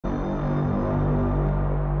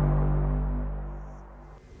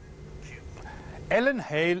Alan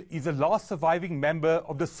Heyl is the last surviving member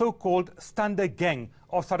of the so-called Stander gang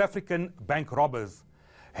of South African bank robbers.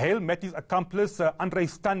 Heyl met his accomplice Andre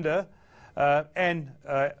Stander and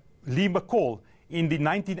Lee McCall in the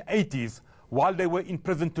 1980s while they were in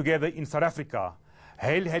prison together in South Africa.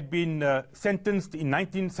 Heyl had been sentenced in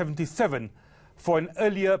 1977 for an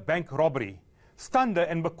earlier bank robbery. Stander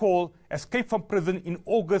and McCall escaped from prison in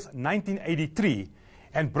August 1983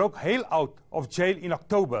 and broke Heyl out of jail in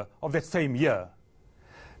October of that same year.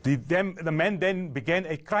 The men then began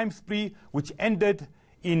a crime spree which ended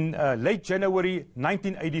in late January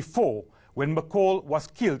 1984 when McCall was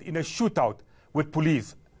killed in a shootout with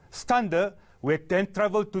police. Stander, who had then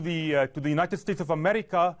traveled to the United States of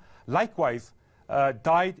America, likewise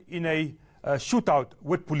died in a shootout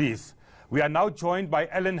with police. We are now joined by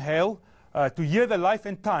Alan Heyl to hear the life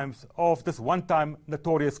and times of this one-time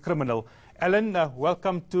notorious criminal. Alan,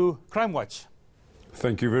 welcome to Crime Watch.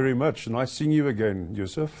 Thank you very much. Nice seeing you again,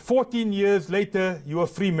 Yusuf. 14 years later, you're a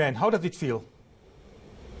free man. How does it feel?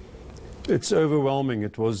 It's overwhelming.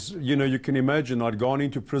 It was, you can imagine I'd gone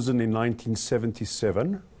into prison in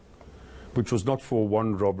 1977, which was not for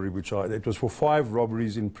one robbery, it was for 5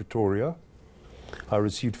 robberies in Pretoria. I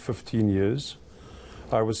received 15 years.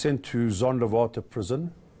 I was sent to Zonderwater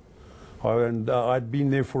prison, and I'd been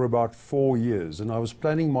there for about 4 years, and I was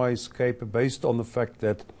planning my escape based on the fact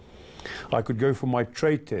that I could go for my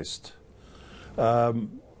trade test.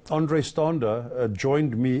 Andre Stander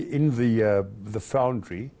joined me in the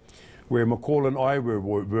foundry where McCall and I were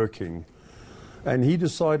working, and he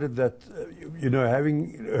decided that,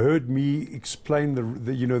 having heard me explain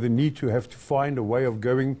the need to have to find a way of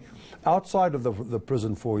going outside of the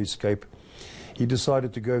prison for escape, he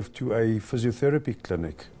decided to go to a physiotherapy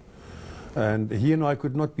clinic. And he and I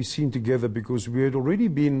could not be seen together because we had already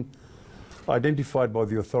been identified by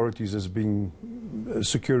the authorities as being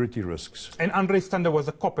security risks. And Andre Stander was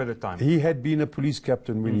a cop at the time? He had been a police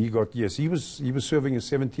captain when he got, yes, he was serving a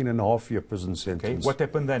 17.5-year prison sentence. Okay, what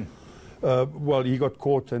happened then? Well, he got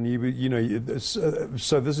caught and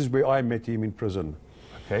so this is where I met him in prison.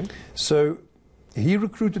 Okay. So he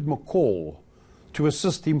recruited McCall to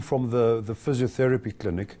assist him from the physiotherapy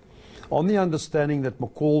clinic on the understanding that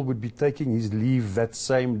McCall would be taking his leave that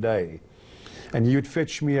same day. And he would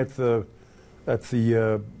fetch me at the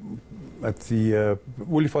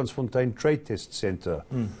Olifantsfontein Trade Test Center,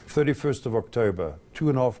 31st of October,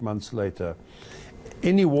 2.5 months later.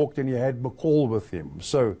 In he walked and he had McCall with him.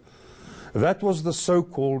 So that was the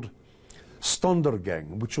so-called Stander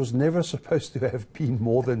gang, which was never supposed to have been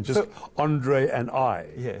more than just Andre and I.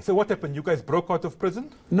 Yeah. So what happened? You guys broke out of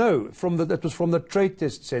prison? No, that was from the Trade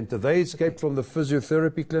Test Center. They escaped from the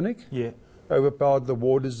physiotherapy clinic. Yeah. Overpowered the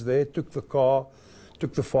warders there, took the car,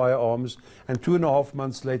 took the firearms, and 2.5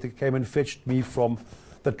 months later came and fetched me from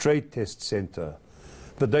the Trade Test Center.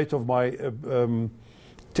 The date of my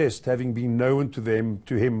test having been known to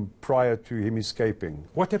him prior to him escaping.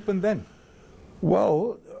 What happened then?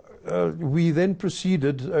 Well, we then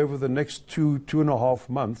proceeded over the next 2.5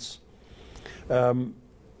 months to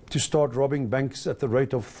start robbing banks at the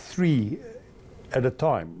rate of 3 at a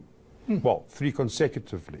time. Well, 3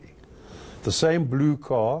 consecutively. The same blue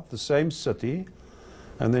car, the same city,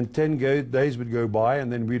 and then 10 days would go by,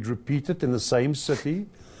 and then we'd repeat it in the same city,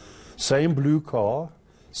 same blue car,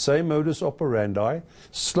 same modus operandi,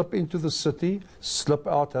 slip into the city, slip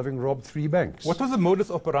out having robbed 3 banks. What was the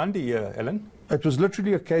modus operandi, Alan? It was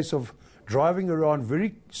literally a case of driving around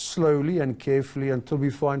very slowly and carefully until we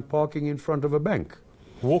find parking in front of a bank.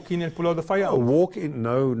 Walk in and pull out the firearms? Walk in,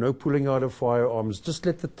 no pulling out of firearms. Just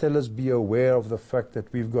let the tellers be aware of the fact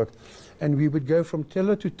that we've got... And we would go from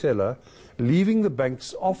teller to teller, leaving the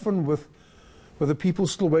banks often with the people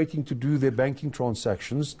still waiting to do their banking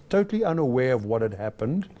transactions, totally unaware of what had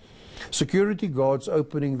happened. Security guards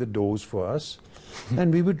opening the doors for us,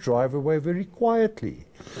 and we would drive away very quietly.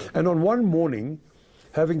 And on one morning,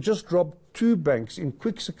 having just robbed 2 banks in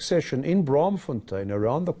quick succession in Braamfontein,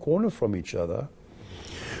 around the corner from each other,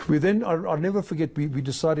 we then, I'll never forget, we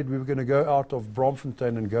decided we were going to go out of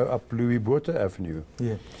Braamfontein and go up Louis Botha Avenue.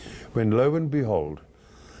 Yeah. When lo and behold,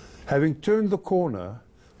 having turned the corner,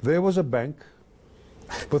 there was a bank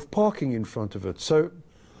with parking in front of it. So,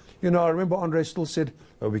 I remember Andre still said,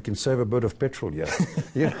 "Oh, we can save a bit of petrol here."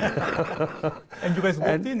 And you guys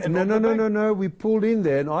walked in? And no. We pulled in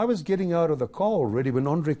there, and I was getting out of the car already when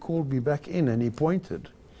Andre called me back in, and he pointed.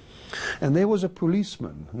 And there was a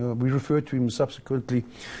policeman. We refer to him subsequently.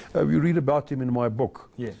 We read about him in my book,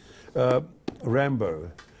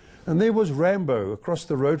 Rambo. And there was Rambo across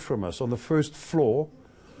the road from us on the first floor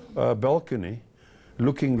balcony,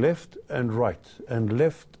 looking left and right,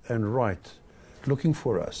 looking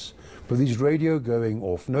for us, with his radio going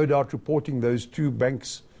off, no doubt reporting those two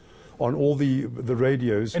banks on all the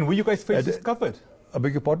radios. And were you guys' faces covered? I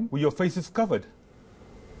beg your pardon? Were your faces covered?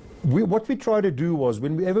 What we tried to do was,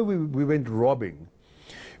 whenever we went robbing,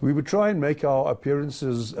 we would try and make our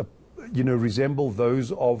appearances, resemble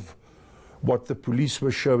those of what the police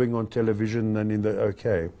were showing on television and in the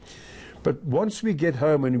OK. But once we get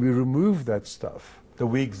home and we remove that stuff, the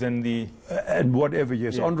wigs and the... and whatever,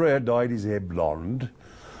 yes. Yeah. Andre had dyed his hair blonde.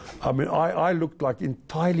 I mean, I looked like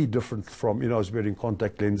entirely different from, I was wearing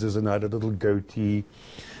contact lenses and I had a little goatee.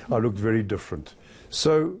 I looked very different.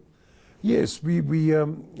 So, yes, we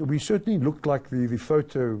certainly looked like the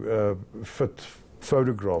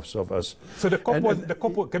photographs of us. So the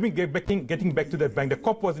cop getting back to that bank, the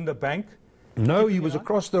cop was in the bank? No, he was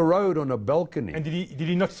across the road on a balcony. And did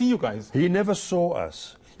he not see you guys? He never saw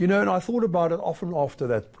us. And I thought about it often after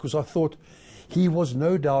that, because I thought he was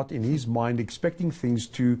no doubt in his mind expecting things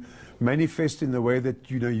to manifest in the way that,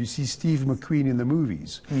 you see Steve McQueen in the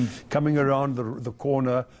movies, coming around the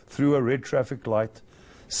corner through a red traffic light,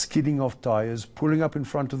 skidding off tires, pulling up in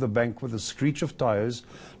front of the bank with a screech of tires,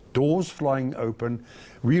 doors flying open.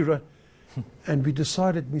 And we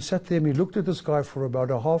decided, we sat there and we looked at this guy for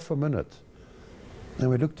about a half a minute. And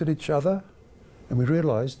we looked at each other and we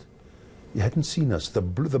realized he hadn't seen us.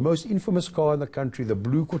 The most infamous car in the country, the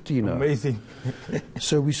blue Cortina. Amazing.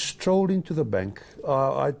 So we strolled into the bank.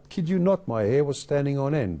 I kid you not, my hair was standing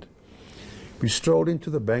on end. We strolled into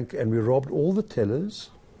the bank and we robbed all the tellers.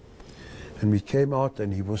 And we came out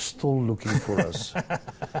and he was still looking for us.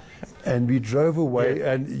 And we drove away.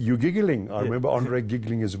 Yeah. And you're giggling. I remember Andre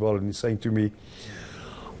giggling as well. And he's saying to me,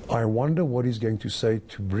 I wonder what he's going to say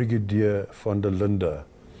to Brigadier van der Linde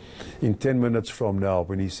in 10 minutes from now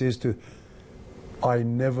when he says to, I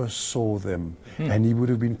never saw them. And he would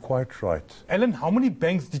have been quite right. Alan, how many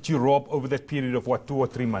banks did you rob over that period of, 2 or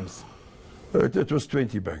 3 months? It was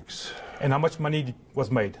 20 banks. And how much money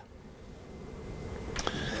was made?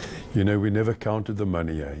 We never counted the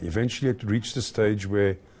money. Eventually it reached a stage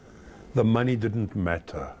where the money didn't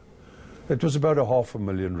matter. It was about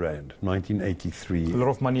R500,000, 1983. A lot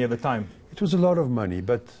of money at the time. It was a lot of money,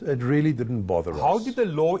 but it really didn't bother us. How did the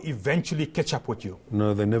law eventually catch up with you?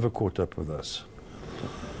 No, they never caught up with us.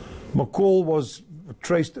 McCall was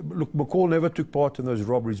traced. Look, McCall never took part in those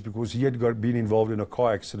robberies because he had been involved in a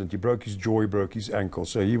car accident. He broke his jaw, he broke his ankle,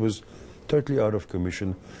 so he was totally out of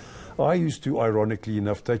commission. I used to, ironically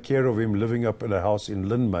enough, take care of him living up in a house in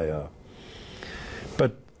Lynmeyer.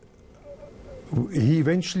 But he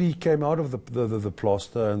eventually came out of the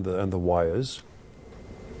plaster and the wires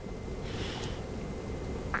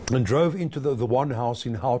and drove into the one house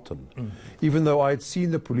in Houghton, even though I had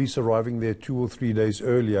seen the police arriving there 2 or 3 days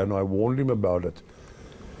earlier and I warned him about it.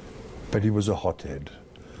 But he was a hothead.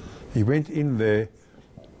 He went in there.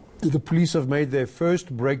 The police have made their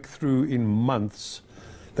first breakthrough in months.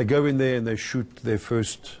 They go in there and they shoot their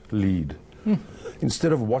first lead.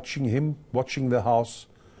 Instead of watching him, watching the house,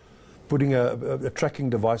 putting a tracking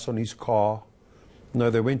device on his car, no,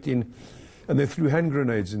 they went in and they threw hand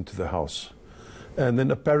grenades into the house. And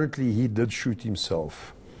then apparently he did shoot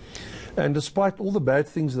himself. And despite all the bad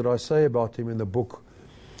things that I say about him in the book,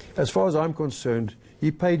 as far as I'm concerned,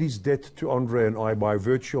 he paid his debt to Andre and I by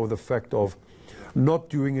virtue of the fact of not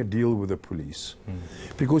doing a deal with the police.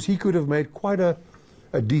 Because he could have made quite a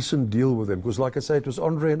decent deal with them. Because like I say, it was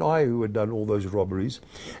Andre and I who had done all those robberies.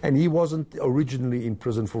 And he wasn't originally in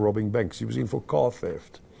prison for robbing banks. He was in for car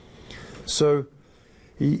theft. So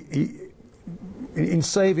in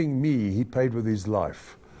saving me, he paid with his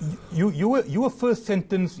life. You were first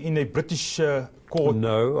sentenced in a British court?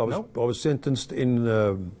 No, I was sentenced in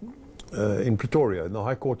Pretoria, in the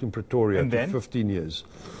High Court in Pretoria, to 15 years.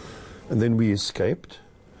 And then we escaped,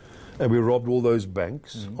 and we robbed all those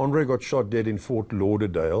banks. Andre got shot dead in Fort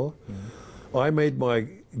Lauderdale. I made my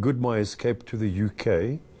escape to the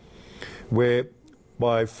UK, where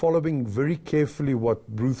by following very carefully what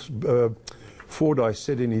Bruce Fordyce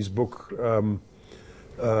said in his book,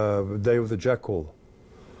 Day of the Jackal,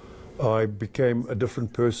 I became a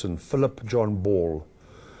different person, Philip John Ball.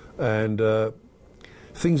 And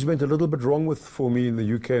things went a little bit wrong for me in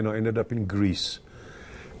the UK, and I ended up in Greece.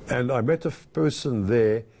 And I met a person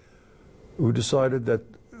there who decided that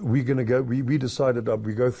we're going to go, we decided that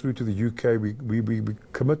we go through to the UK, we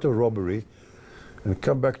commit a robbery and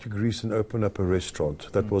come back to Greece and open up a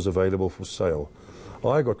restaurant that was available for sale.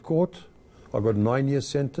 I got caught. I got a 9-year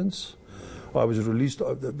sentence. I was released.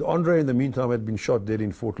 Andre, in the meantime, had been shot dead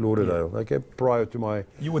in Fort Lauderdale. Okay, prior to my...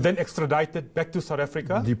 You were then extradited back to South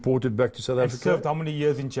Africa? Deported back to South Africa. And served how many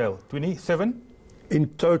years in jail? 27? In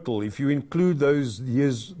total, if you include those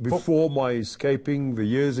years before my escaping, the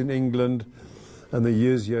years in England, and the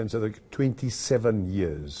years here in South Africa, 27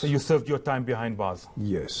 years. So you served your time behind bars?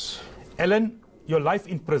 Yes. Alan, your life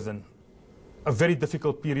in prison, a very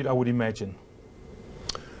difficult period, I would imagine.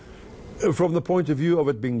 From the point of view of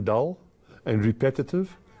it being dull and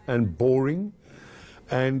repetitive and boring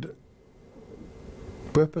and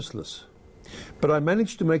purposeless. But I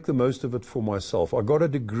managed to make the most of it for myself. I got a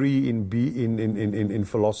degree in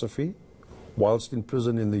philosophy whilst in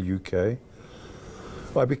prison in the UK.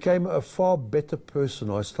 I became a far better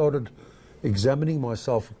person. I started examining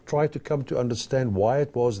myself, tried to come to understand why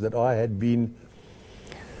it was that I had been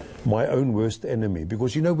my own worst enemy.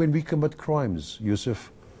 Because, you know, when we commit crimes,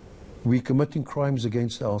 Yusuf, we're committing crimes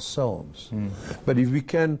against ourselves. But if we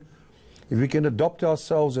can adopt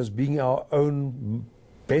ourselves as being our own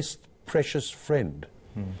best precious friend,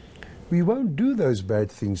 we won't do those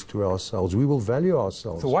bad things to ourselves. We will value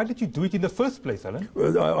ourselves. So why did you do it in the first place, Alan?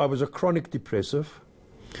 I was a chronic depressive.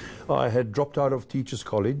 I had dropped out of teachers'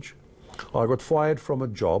 college. I got fired from a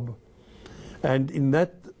job. And in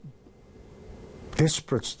that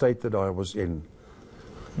desperate state that I was in,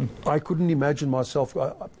 I couldn't imagine myself.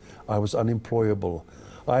 I was unemployable.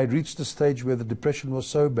 I had reached a stage where the depression was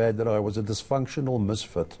so bad that I was a dysfunctional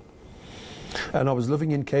misfit. And I was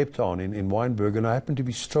living in Cape Town, in Wynberg, and I happened to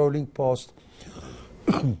be strolling past.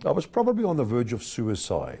 I was probably on the verge of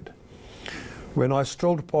suicide when I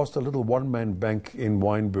strolled past a little one-man bank in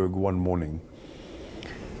Wynberg one morning.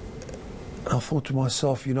 I thought to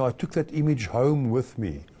myself, you know, I took that image home with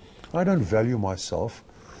me. I don't value myself,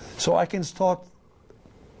 so I can start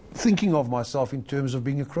thinking of myself in terms of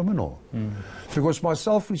being a criminal. Because my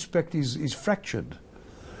self-respect is fractured.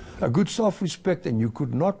 A good self-respect, and you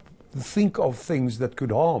could not think of things that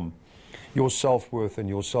could harm your self-worth and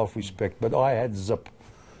your self-respect. But I had zip.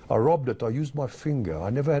 I robbed it. I used my finger. I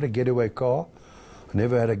never had a getaway car. I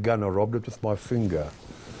never had a gun. I robbed it with my finger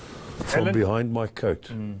from Alan, behind my coat.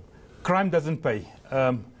 Crime doesn't pay.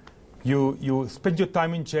 You spent your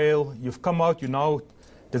time in jail. You've come out.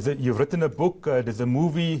 You've written a book. There's a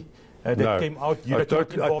movie that came out. I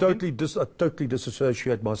totally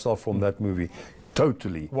disassociate myself from that movie.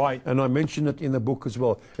 Totally. Why? And I mention it in the book as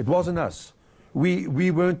well. It wasn't us.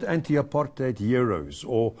 We weren't anti-apartheid heroes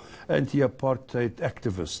or anti-apartheid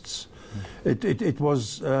activists. It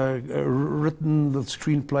was written, the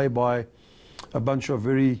screenplay, by a bunch of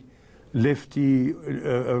very lefty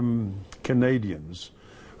Canadians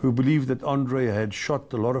who believed that Andre had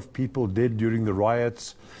shot a lot of people dead during the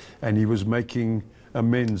riots and he was making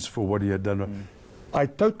amends for what he had done. I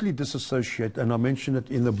totally disassociate, and I mention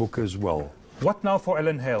it in the book as well. What now for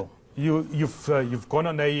Alan Heyl? You've gone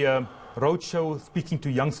on a roadshow speaking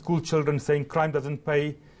to young school children saying crime doesn't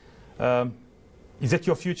pay. Is that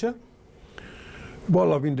your future?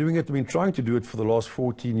 Well, I've been doing it. I've been trying to do it for the last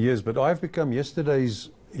 14 years, but I've become yesterday's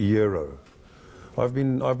hero. I've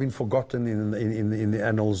been forgotten in the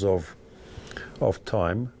annals of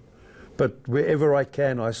time, but wherever I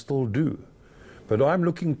can, I still do. But I'm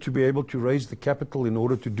looking to be able to raise the capital in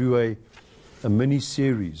order to do a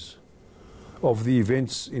mini-series of the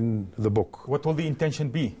events in the book. What will the intention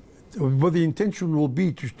be? Well, the intention will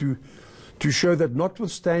be to show that,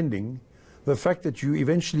 notwithstanding the fact that you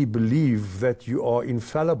eventually believe that you are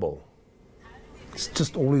infallible, it's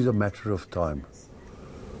just always a matter of time.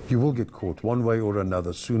 You will get caught one way or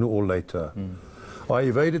another, sooner or later. I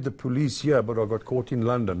evaded the police here, but I got caught in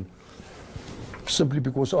London simply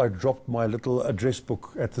because I dropped my little address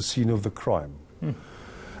book at the scene of the crime.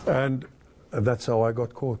 And that's how I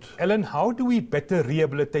got caught. Alan, how do we better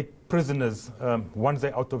rehabilitate prisoners once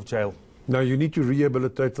they're out of jail? Now, you need to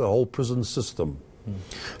rehabilitate the whole prison system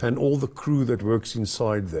and all the crew that works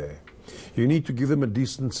inside there. You need to give them a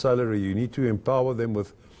decent salary. You need to empower them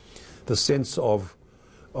with the sense of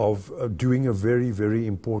doing a very, very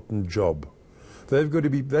important job. They've got to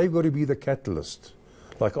be the catalyst,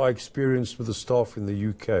 like I experienced with the staff in the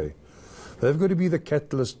UK. They've got to be the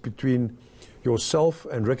catalyst between yourself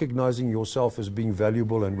and recognizing yourself as being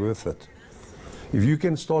valuable and worth it. If you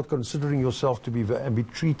can start considering yourself to be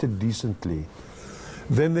treated decently,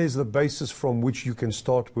 then there's the basis from which you can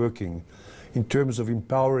start working in terms of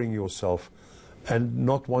empowering yourself and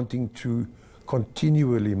not wanting to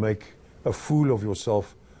continually make a fool of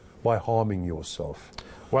yourself by harming yourself.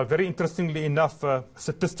 Well, very interestingly enough,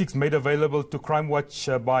 statistics made available to Crime Watch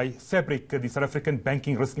by SABRIC, the South African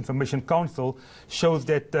Banking Risk Information Council, shows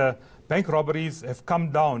that bank robberies have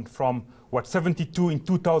come down from, 72 in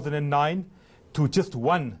 2009 to just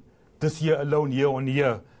 1 this year alone, year on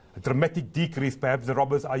year. A dramatic decrease. Perhaps the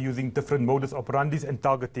robbers are using different modus operandis and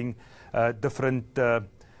targeting different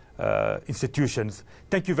institutions.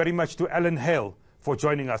 Thank you very much to Alan Heyl for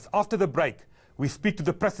joining us. After the break, we speak to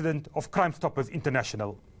the president of Crime Stoppers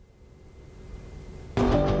International.